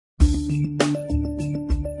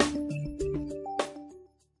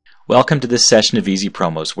Welcome to this session of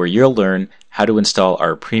Easypromos, where you'll learn how to install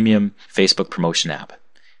our premium Facebook promotion app.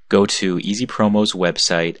 Go to Easypromos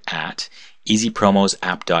website at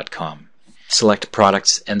easypromosapp.com. Select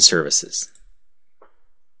Products and Services.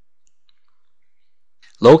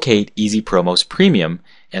 Locate Easypromos Premium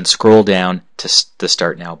and scroll down to the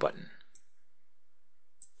Start Now button.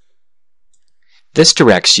 This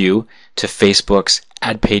directs you to Facebook's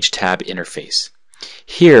Add Page tab interface.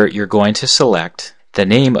 Here you're going to select the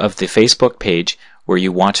name of the Facebook page where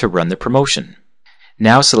you want to run the promotion.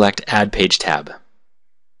 Now select Add Page tab.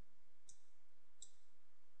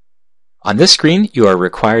 On this screen, you are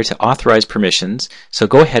required to authorize permissions, so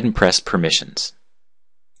go ahead and press Permissions.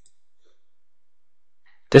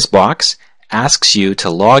 This box asks you to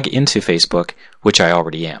log into Facebook, which I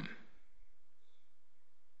already am.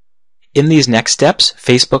 In these next steps,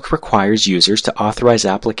 Facebook requires users to authorize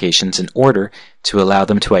applications in order to allow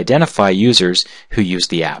them to identify users who use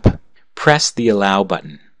the app. Press the Allow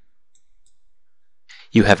button.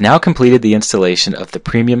 You have now completed the installation of the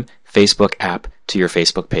premium Facebook app to your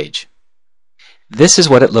Facebook page. This is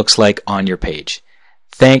what it looks like on your page.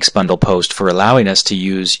 Thanks, Bundle Post, for allowing us to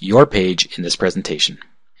use your page in this presentation.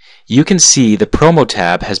 You can see the Promo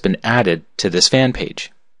tab has been added to this fan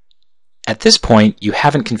page. At this point, you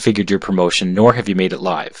haven't configured your promotion, nor have you made it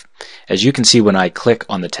live, as you can see when I click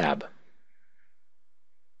on the tab.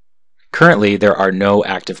 Currently, there are no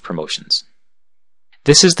active promotions.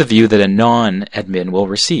 This is the view that a non-admin will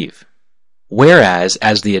receive. Whereas,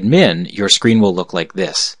 as the admin, your screen will look like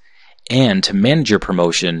this. And to manage your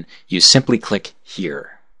promotion, you simply click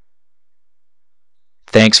here.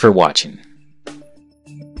 Thanks for watching.